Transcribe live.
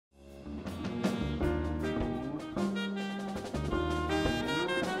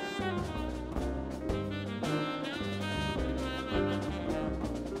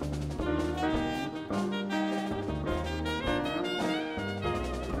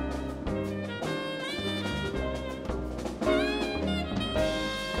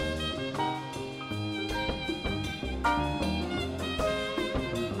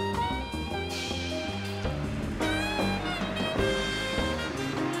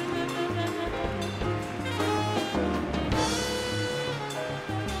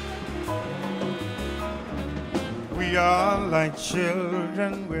We are like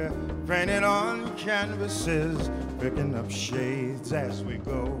children, we're painted on canvases, picking up shades as we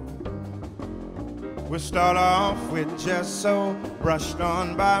go. We start off with gesso, brushed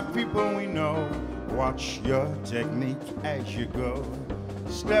on by people we know. Watch your technique as you go.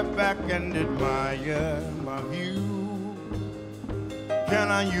 Step back and admire my view. Can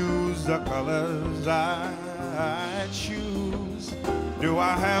I use the colors I choose? Do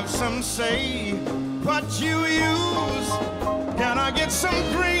I have some say what you use? Can I get some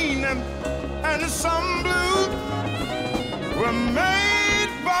green and some blue? We're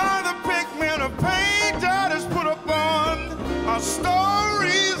made by the pigment of paint that is put upon. Our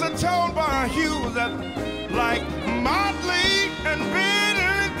stories are told by hues that, like Motley and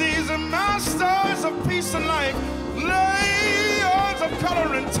Bitter, these are masters of peace and life, layers of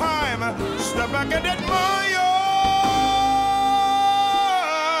color and time. Step back and admire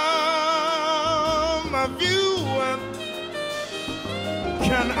my view.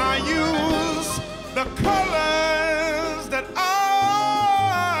 Can I use the colors that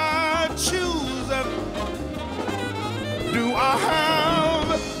I choose? Do I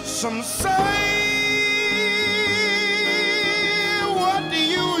have some say? What do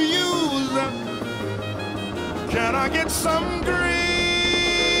you use? Can I get some green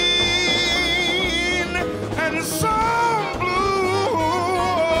and some blue?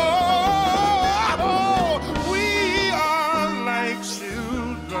 Oh, we are like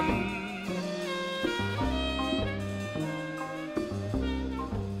children.